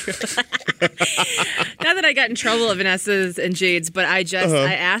got in trouble. Not that I got in trouble at Vanessa's and Jade's, but I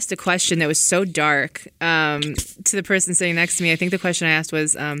asked a question that was so dark to the person sitting next to me. I think the question I asked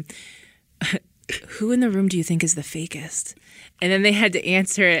was, who in the room do you think is the fakest? And then they had to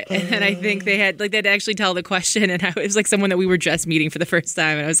answer it. And then I think they had to actually tell the question. And it was like someone that we were just meeting for the first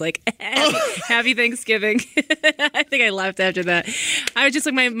time. And I was like, happy Thanksgiving. I think I left after that. I was just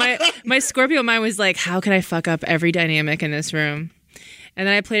like, my Scorpio mind was like, how can I fuck up every dynamic in this room? And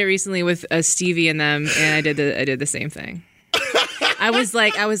then I played it recently with Stevie and them. And I did the same thing. I was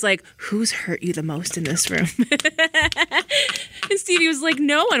like, who's hurt you the most in this room? And Stevie was like,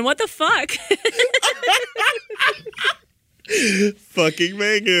 no one. What the fuck? Fucking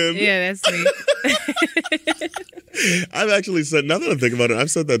Megan. Yeah, that's me. I've actually said, now that I'm thinking about it,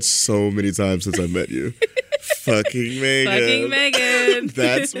 I've said that so many times since I met you. Fucking Megan. Fucking Megan.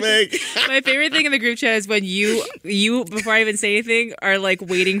 That's Megan. My favorite thing in the group chat is when you before I even say anything are like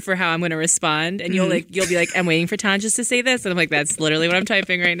waiting for how I'm going to respond, and you'll be like, I'm waiting for Tanjas to say this, and I'm like, that's literally what I'm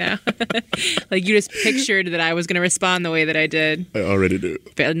typing right now. Like you just pictured that I was going to respond the way that I did. I already do.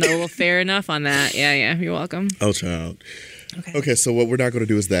 No, fair enough on that. Yeah, you're welcome. Oh, child. Okay, so what we're not going to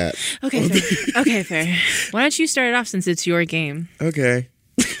do is that. Okay, fair. Okay, fair. Why don't you start it off since it's your game? Okay.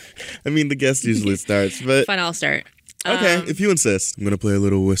 I mean, the guest usually starts, but... Fine, I'll start. Okay, if you insist. I'm going to play a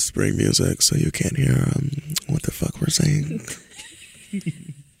little whispering music so you can't hear what the fuck we're saying.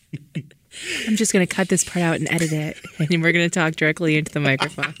 I'm just going to cut this part out and edit it, and we're going to talk directly into the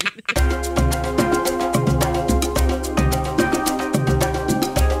microphone.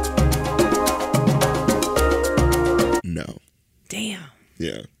 No. Damn.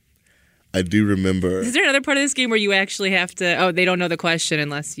 Yeah. I do remember. Is there another part of this game where you actually have to... Oh, they don't know the question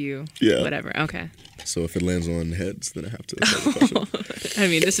unless you... Yeah. Whatever. Okay. So if it lands on heads, then I have to answer the question. I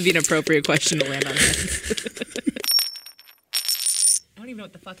mean, this would be an appropriate question to land on heads. I don't even know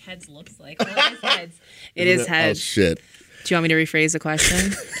what the fuck heads looks like. Oh, it is heads. It is heads. Oh, shit. Do you want me to rephrase the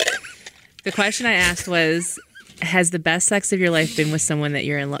question? The question I asked was, has the best sex of your life been with someone that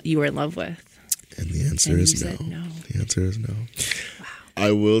you were in love with? And the answer is no. No. The answer is no. Wow.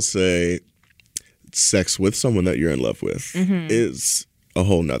 I will say sex with someone that you're in love with is a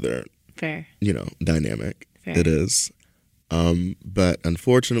whole nother, Fair. Dynamic. Fair. It is. But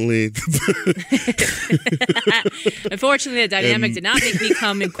unfortunately, the dynamic did not make me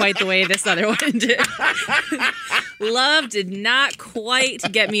come in quite the way this other one did. Love did not quite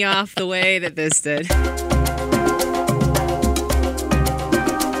get me off the way that this did.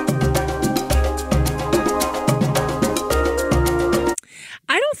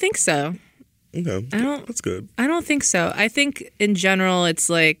 I don't think so. Okay. That's good. I don't think so. I think in general, it's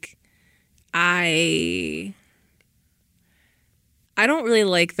like I don't really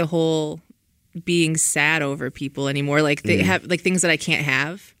like the whole being sad over people anymore. Like they have like things that I can't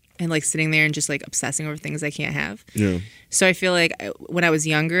have, and like sitting there and just like obsessing over things I can't have. Yeah. So I feel like when I was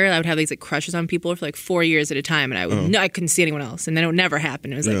younger, I would have these like crushes on people for like 4 years at a time, and I couldn't see anyone else, and then it would never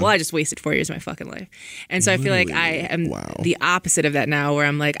happen. It was like, well, I just wasted 4 years of my fucking life. And so I feel like I am the opposite of that now, where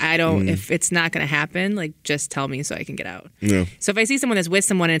I'm like, I don't. If it's not going to happen, like just tell me so I can get out. Yeah. So if I see someone that's with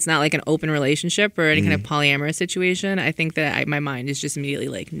someone and it's not like an open relationship or any kind of polyamorous situation, I think that my mind is just immediately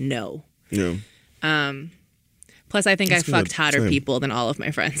like, no. Yeah. Plus, I think I fucked hotter people than all of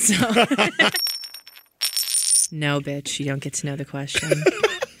my friends. So. No, bitch, you don't get to know the question.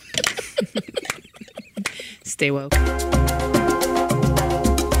 Stay woke.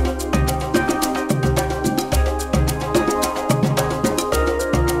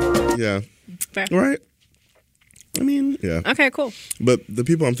 Yeah. Fair. Right. I mean, yeah. Okay, cool. But the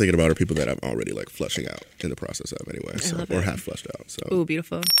people I'm thinking about are people that I'm already like fleshing out in the process of anyway, or have fleshed out. So. Ooh,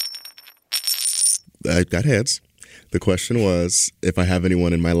 beautiful. I got heads. The question was if I have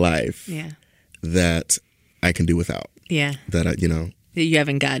anyone in my life that I can do without. Yeah. That I, that you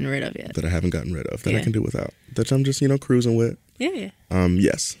haven't gotten rid of yet. That I haven't gotten rid of. That I can do without. That I'm just, cruising with. Yeah.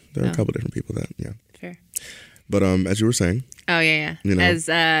 Yes. There are a couple different people that, Fair. But as you were saying. Oh, yeah. As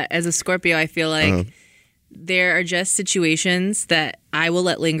a Scorpio, I feel like there are just situations that I will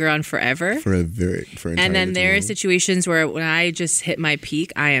let linger on forever. And then there are situations where when I just hit my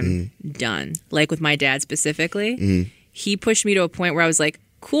peak, I am done. Like with my dad specifically. He pushed me to a point where I was like,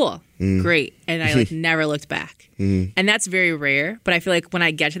 cool, great. And I like never looked back. And that's very rare. But I feel like when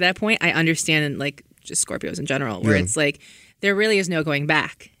I get to that point, I understand like just Scorpios in general, where it's like there really is no going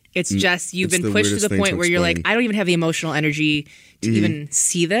back. It's just you've been pushed to the point where you're like, I don't even have the emotional energy to even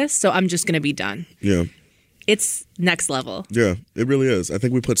see this. So I'm just going to be done. Yeah. It's next level. Yeah, it really is. I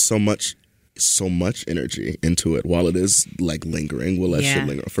think we put so much energy into it while it is like lingering. We'll let shit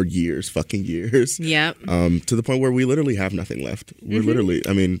linger for years, fucking years. Yep. To the point where we literally have nothing left. We're literally,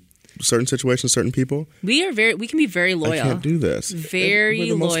 certain situations, certain people. We can be very loyal. I can't do this.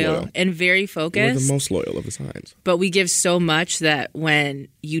 Very loyal and very focused. We're the most loyal of the signs. But we give so much that when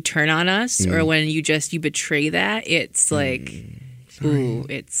you turn on us or when you betray that, it's like, ooh,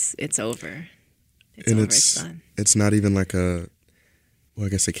 it's over. It's done. It's not even like a. Well, I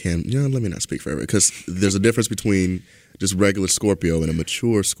guess it can. Let me not speak forever because there's a difference between just regular Scorpio and a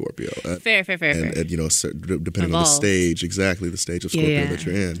mature Scorpio. Fair. And depending on the stage, exactly the stage of Scorpio that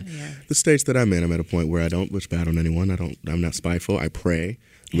you're in. Yeah. The stage that I'm in, I'm at a point where I don't wish bad on anyone. I'm not spiteful. I pray.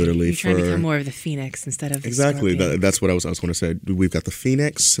 Literally, you're trying to become more of the Phoenix instead of the exactly. Scorpion. That's what I was going to say. We've got the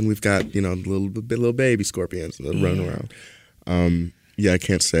Phoenix and we've got little baby Scorpions running around. Yeah, I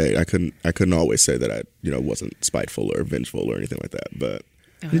can't say I couldn't always say that I wasn't spiteful or vengeful or anything like that, but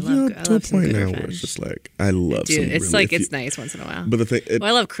I love to a point now where it's just like I love. Dude, it's really, it's nice once in a while. But the thing,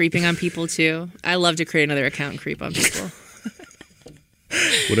 I love creeping on people too. I love to create another account and creep on people.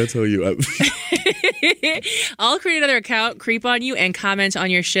 What I tell you, I'll create another account, creep on you, and comment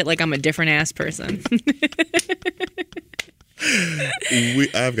on your shit like I'm a different ass person.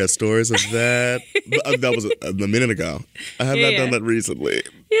 I've got stories of that. That was a minute ago. I have not done that recently.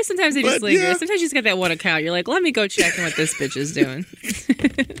 Yeah, sometimes they just linger. Sometimes you just got that one account. You're like, let me go check on what this bitch is doing.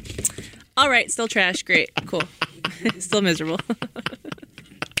 All right, still trash. Great, cool. Still miserable.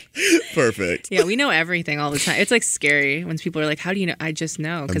 Perfect. Yeah, we know everything all the time. It's like scary when people are like, how do you know? I just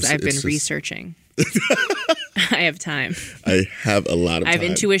know because I've been researching. I have time. I have a lot of time. I have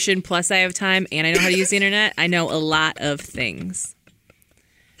intuition, plus I have time, and I know how to use the internet. I know a lot of things.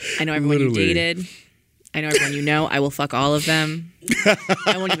 I know everyone you dated. I know everyone you know. I will fuck all of them.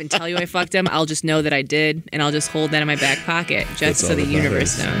 I won't even tell you I fucked them. I'll just know that I did, and I'll just hold that in my back pocket just so the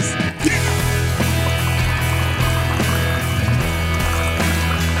universe knows.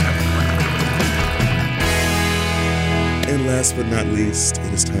 And last but not least,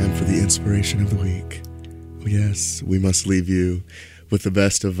 it is time for the inspiration of the week. Oh, yes, we must leave you with the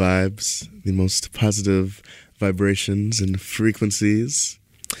best of vibes, the most positive vibrations and frequencies.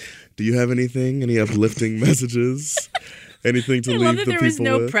 Do you have anything? Any uplifting messages Anything to I leave love the that there was people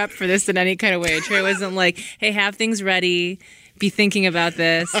no with? prep for this in any kind of way. Trey wasn't like, hey, have things ready, be thinking about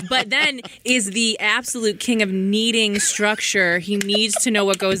this. But then is the absolute king of needing structure. He needs to know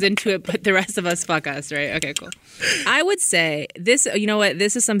what goes into it, but the rest of us, fuck us, right? Okay, cool. I would say this, you know what,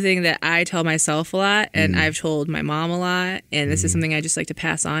 this is something that I tell myself a lot, and I've told my mom a lot, and this is something I just like to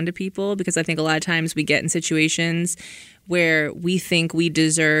pass on to people, because I think a lot of times we get in situations where we think we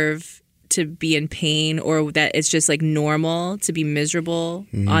deserve to be in pain, or that it's just like normal to be miserable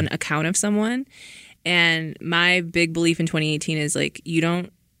on account of someone. And my big belief in 2018 is like, you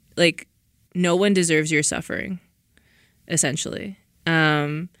don't, like, no one deserves your suffering, essentially.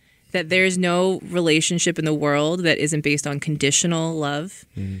 That there's no relationship in the world that isn't based on conditional love.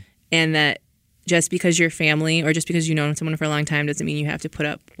 And that just because you're family, or just because you've known someone for a long time, doesn't mean you have to put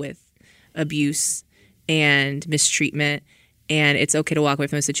up with abuse and mistreatment. And it's okay to walk away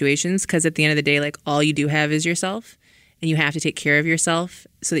from those situations, because at the end of the day, like, all you do have is yourself, and you have to take care of yourself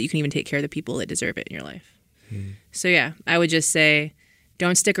so that you can even take care of the people that deserve it in your life. So yeah, I would just say,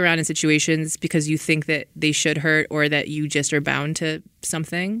 don't stick around in situations because you think that they should hurt, or that you just are bound to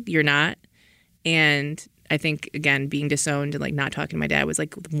something. You're not. And I think, again, being disowned and like not talking to my dad was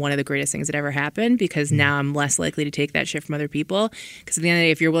like one of the greatest things that ever happened, because now I'm less likely to take that shit from other people. Because at the end of the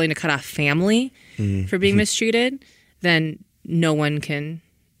day, if you're willing to cut off family for being mistreated, then no one can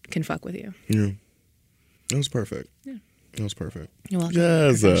fuck with you. Yeah. That was perfect. Yeah. That was perfect. You're welcome.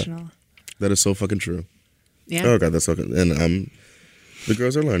 Yes, Professional. that is so fucking true. Yeah. Oh, God, that's so good. And the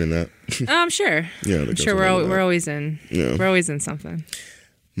girls are learning that. I'm sure. Yeah, I'm sure we're always in. Yeah. We're always in something.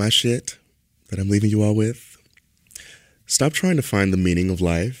 My shit that I'm leaving you all with: stop trying to find the meaning of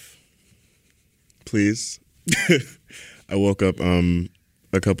life, please. I woke up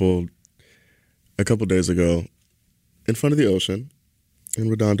a couple days ago in front of the ocean in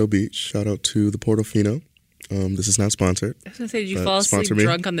Redondo Beach. Shout out to the Portofino. This is not sponsored. I was gonna say, did you fall asleep sponsor me.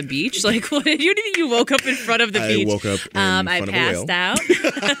 drunk on the beach? Like, what did you do? You woke up in front of the beach. I woke up in front I of a passed whale. out.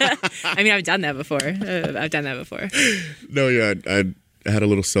 I mean, I've done that before. No, yeah, I had a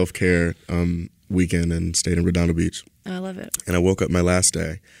little self-care weekend and stayed in Redondo Beach. I love it. And I woke up my last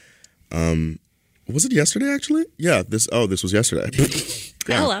day. Was it yesterday, actually? Yeah, this was yesterday.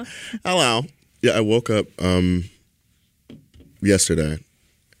 Yeah. Hello. Yeah, I woke up yesterday,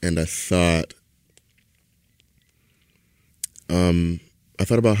 and I thought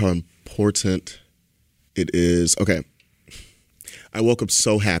about how important it is. Okay. I woke up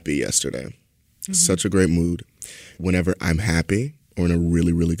so happy yesterday. Such a great mood. Whenever I'm happy or in a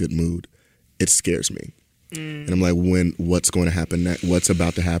really, really good mood, it scares me. And I'm like, what's going to happen next? What's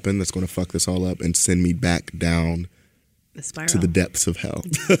about to happen that's going to fuck this all up and send me back down The spiral. to the depths of hell?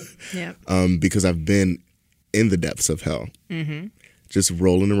 Yeah. Because I've been in the depths of hell. Just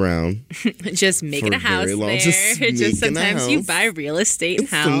rolling around. Just making for a house very long. there. Just making a sometimes you house. buy real estate in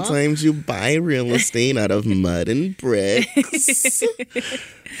hell. Sometimes you buy real estate out of mud and bricks.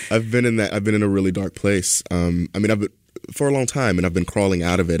 I've been in a really dark place. I mean, I've been for a long time, and I've been crawling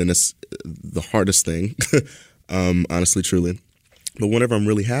out of it, and it's the hardest thing, honestly, truly. But whenever I'm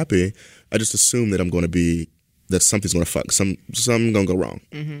really happy, I just assume that that something's going to fuck, something's going to go wrong.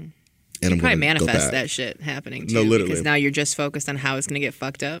 And I'm Probably gonna go manifest bad. that shit happening too. No, literally. Because now you're just focused on how it's going to get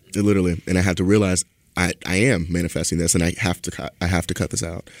fucked up. Literally, and I have to realize I am manifesting this, and I have to cut this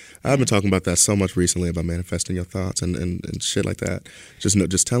out. I've been talking about that so much recently, about manifesting your thoughts and shit like that.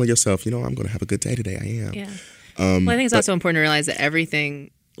 Just telling yourself, I'm going to have a good day today. I am. Yeah. Well, I think it's also important to realize that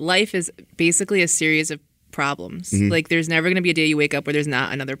life is basically a series of problems. Like, there's never going to be a day you wake up where there's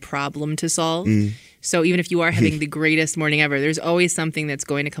not another problem to solve. So even if you are having the greatest morning ever, there's always something that's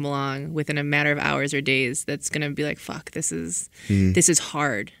going to come along within a matter of hours or days that's going to be like, fuck, this is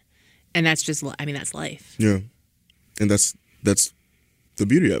hard. And that's just, that's life. Yeah. And that's the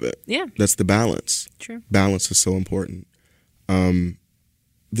beauty of it. Yeah. That's the balance. True. Balance is so important. I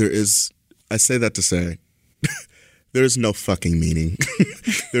say that to say, there's no fucking meaning.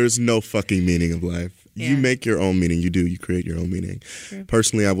 There's no fucking meaning of life. Yeah. You make your own meaning. You create your own meaning. True.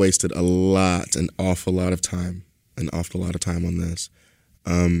 Personally, I wasted an awful lot of time on this.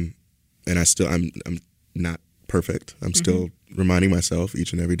 And I'm not perfect. I'm still reminding myself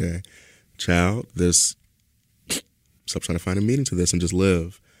each and every day, child, stop trying to find a meaning to this and just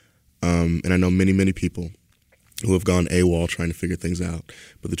live. And I know many, many people who have gone AWOL trying to figure things out.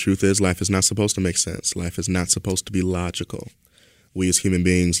 But the truth is, life is not supposed to make sense. Life is not supposed to be logical. We as human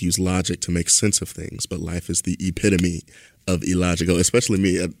beings use logic to make sense of things, but life is the epitome of illogical, especially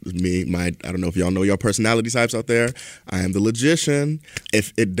me. I don't know if y'all know your personality types out there. I am the logician.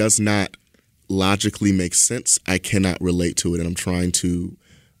 If it does not logically make sense, I cannot relate to it, and I'm trying to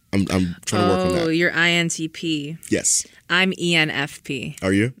I'm trying to work on that. Oh, you're INTP. Yes. I'm ENFP.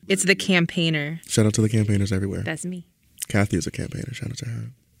 Are you? It's the campaigner. Shout out to the campaigners everywhere. That's me. Kathy is a campaigner. Shout out to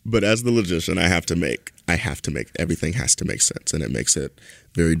her. But as the logician, everything has to make sense. And it makes it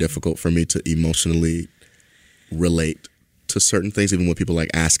very difficult for me to emotionally relate to certain things, even when people like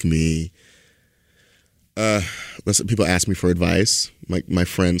ask me, people ask me for advice. My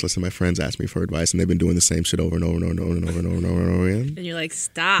friends ask me for advice, and they've been doing the same shit over and over and over and over and over and over and over again. And you're like,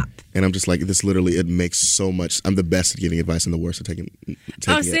 stop. And I'm just like, this literally, it makes so much. I'm the best at giving advice and the worst at taking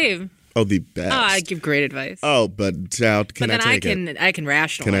same. Oh, the best. Oh, I give great advice. Oh, but child, can I take it? I can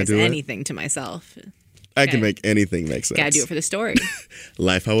rationalize anything to myself. I can make anything make sense. Gotta do it for the story.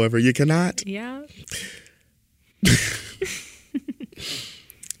 Life, however, you cannot. Yeah.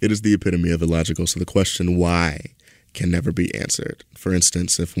 It is the epitome of illogical, so the question why can never be answered. For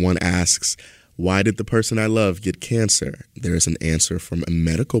instance, if one asks, why did the person I love get cancer? There is an answer from a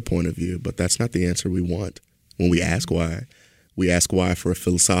medical point of view, but that's not the answer we want. When we ask why for a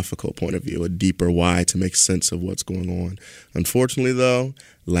philosophical point of view, a deeper why to make sense of what's going on. Unfortunately, though,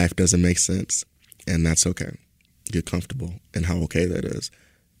 life doesn't make sense, and that's okay. Get comfortable in how okay that is.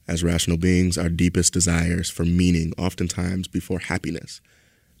 As rational beings, our deepest desires for meaning oftentimes before happiness.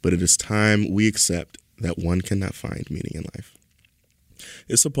 But it is time we accept that one cannot find meaning in life.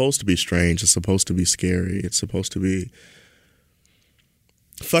 It's supposed to be strange. It's supposed to be scary. It's supposed to be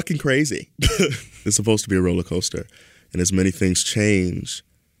fucking crazy. It's supposed to be a roller coaster. And as many things change,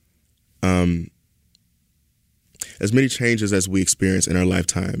 as many changes as we experience in our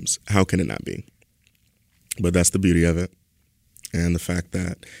lifetimes, how can it not be? But that's the beauty of it. And the fact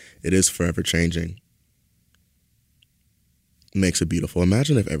that it is forever changing makes it beautiful.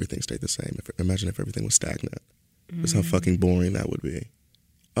 Imagine if everything stayed the same. Imagine if everything was stagnant. Just how fucking boring that would be.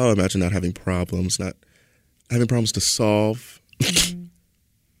 Oh, imagine not having problems to solve.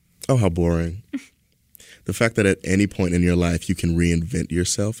 Oh, how boring. The fact that at any point in your life you can reinvent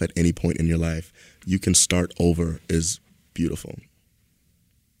yourself, at any point in your life you can start over is beautiful.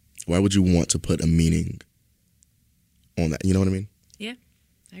 Why would you want to put a meaning on that? You know what I mean? Yeah,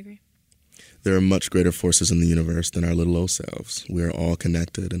 I agree. There are much greater forces in the universe than our little old selves. We are all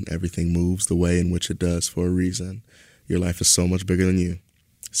connected and everything moves the way in which it does for a reason. Your life is so much bigger than you.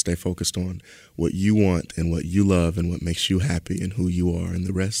 Stay focused on what you want and what you love and what makes you happy and who you are, and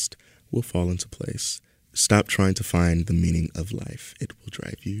the rest will fall into place. Stop trying to find the meaning of life. It will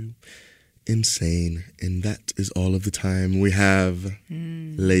drive you insane. And that is all of the time we have,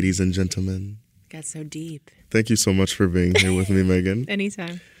 ladies and gentlemen. Got so deep. Thank you so much for being here with me, Megan.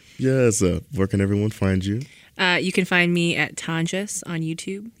 Anytime. Yes. Where can everyone find you? You can find me at Tonjes on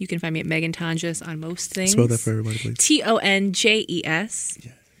YouTube. You can find me at Megan Tonjes on most things. Spell that for everybody, please. Tonjes. Yes.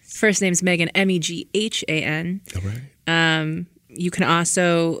 First name's Megan, Meghan. All right. You can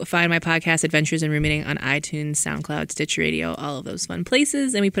also find my podcast, Adventures in Roommating, on iTunes, SoundCloud, Stitch Radio, all of those fun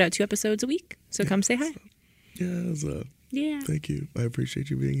places. And we put out 2 episodes a week. So come say hi. Yes. Yeah. Thank you. I appreciate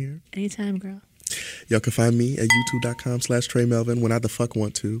you being here. Anytime, girl. Y'all can find me at youtube.com/Trey Melvin when I the fuck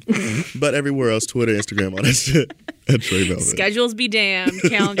want to. But everywhere else, Twitter, Instagram, all that shit, at Trey Melvin. Schedules be damned.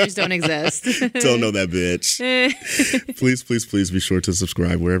 Calendars don't exist. Don't know that bitch. Please be sure to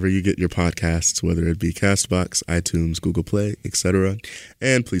subscribe wherever you get your podcasts, whether it be CastBox, iTunes, Google Play, etc.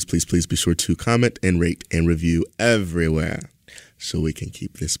 And please be sure to comment and rate and review everywhere so we can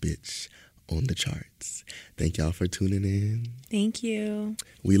keep this bitch on the charts. Thank y'all for tuning in. Thank you.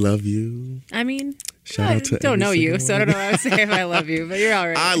 We love you. I mean, shout out to don't know you, so I don't know what I would say if I love you, but you're all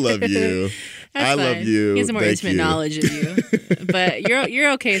right. I love you. I love you. He has a more intimate knowledge of you. But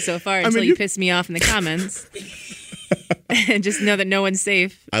you're okay so far until you piss me off in the comments. And just know that no one's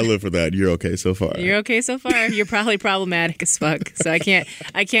safe. I live for that. You're okay so far. You're okay so far. You're probably problematic as fuck. So I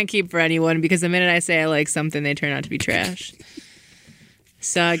can't keep for anyone, because the minute I say I like something, they turn out to be trash.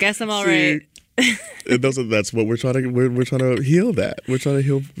 So I guess I'm all right. That's what we're trying to heal that. We're trying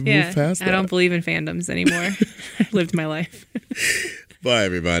to move past that. I don't believe in fandoms anymore. I lived my life. Bye,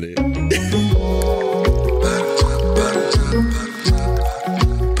 everybody.